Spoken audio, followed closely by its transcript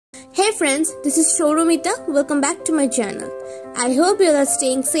Hey friends, this is Souramita. Welcome back to my channel. I hope you are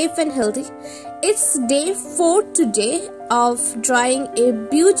staying safe and healthy. It's day 4 today of drawing a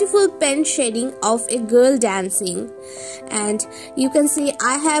beautiful pen shading of a girl dancing. And you can see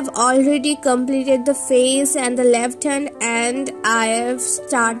I have already completed the face and the left hand, and I have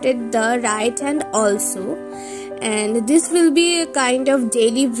started the right hand also. And this will be a kind of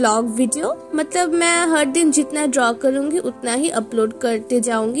daily vlog video. मतलब मैं हर दिन जितना draw करूँगी उतना ही upload करते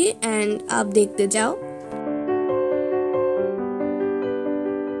जाऊँगी and आप देखते जाओ.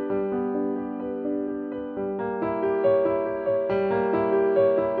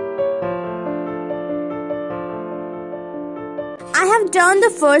 I have done the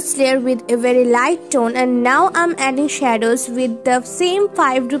first layer with a very light tone, and now I'm adding shadows with the same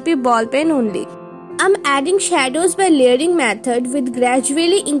 5 rupee ball pen only. I'm adding shadows by layering method with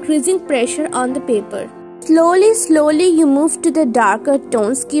gradually increasing pressure on the paper. Slowly you move to the darker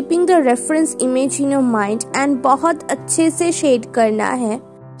tones, keeping the reference image in your mind, and बहुत अच्छे से shade करना है.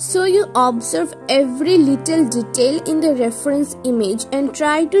 So you observe every little detail in the reference image and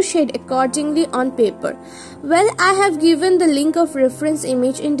try to shade accordingly on paper. Well, I have given the link of reference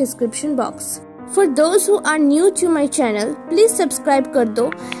image in description box. For those who are new to my channel, please subscribe kar do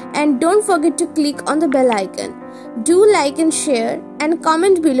and don't forget to click on the bell icon. Do like and share and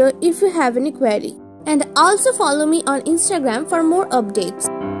comment below if you have any query. And also follow me on Instagram for more updates.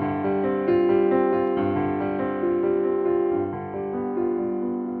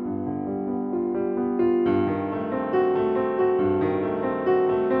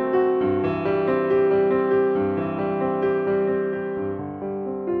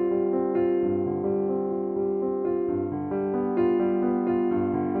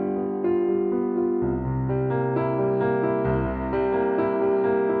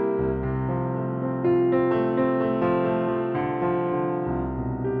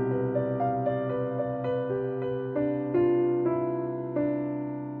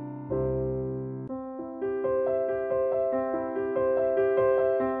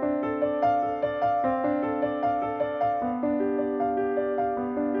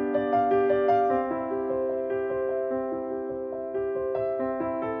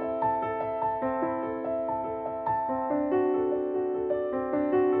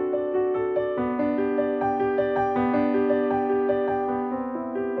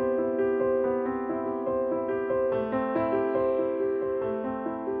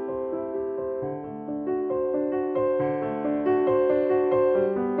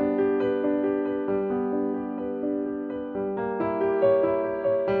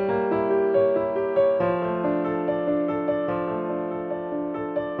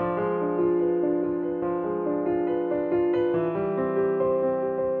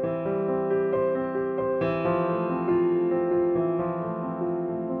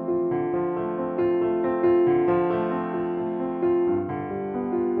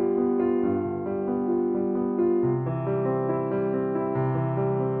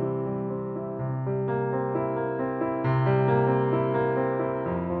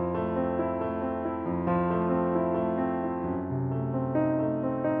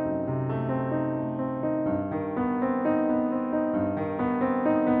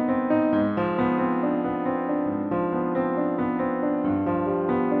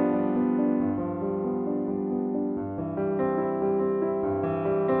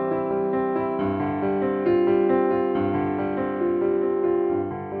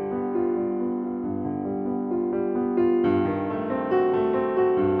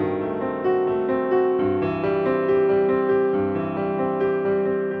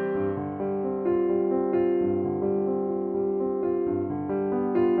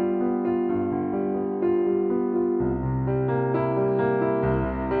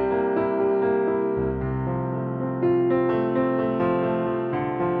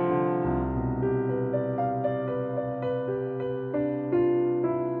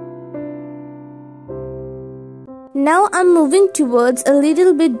 Now I'm moving towards a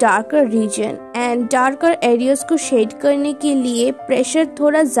little bit darker region, and darker areas को shade करने के लिए pressure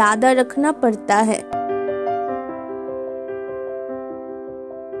थोड़ा ज़्यादा रखना पड़ता है.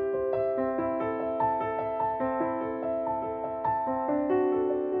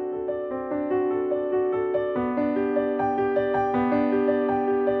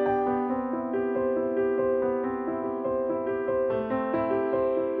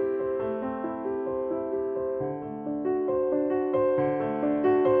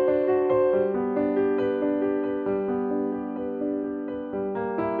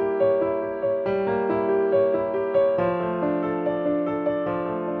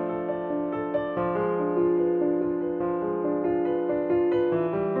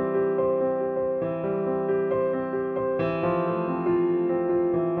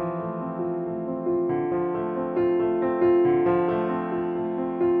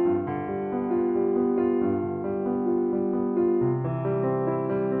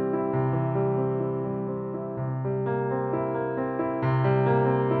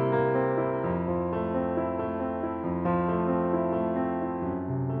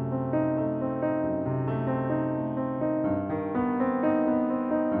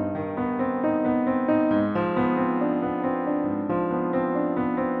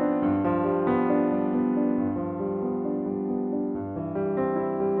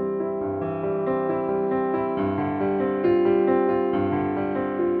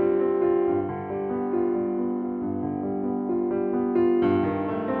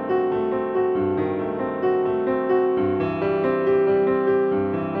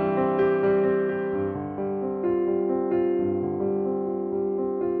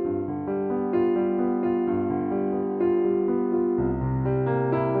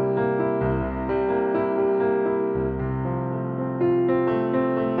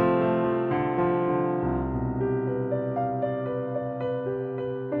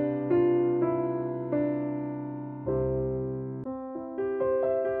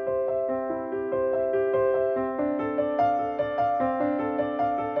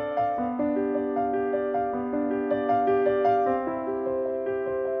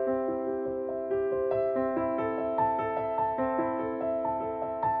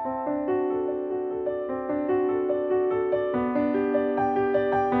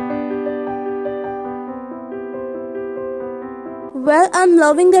 Well, I'm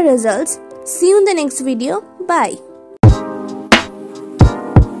loving the results. See you in the next video. Bye.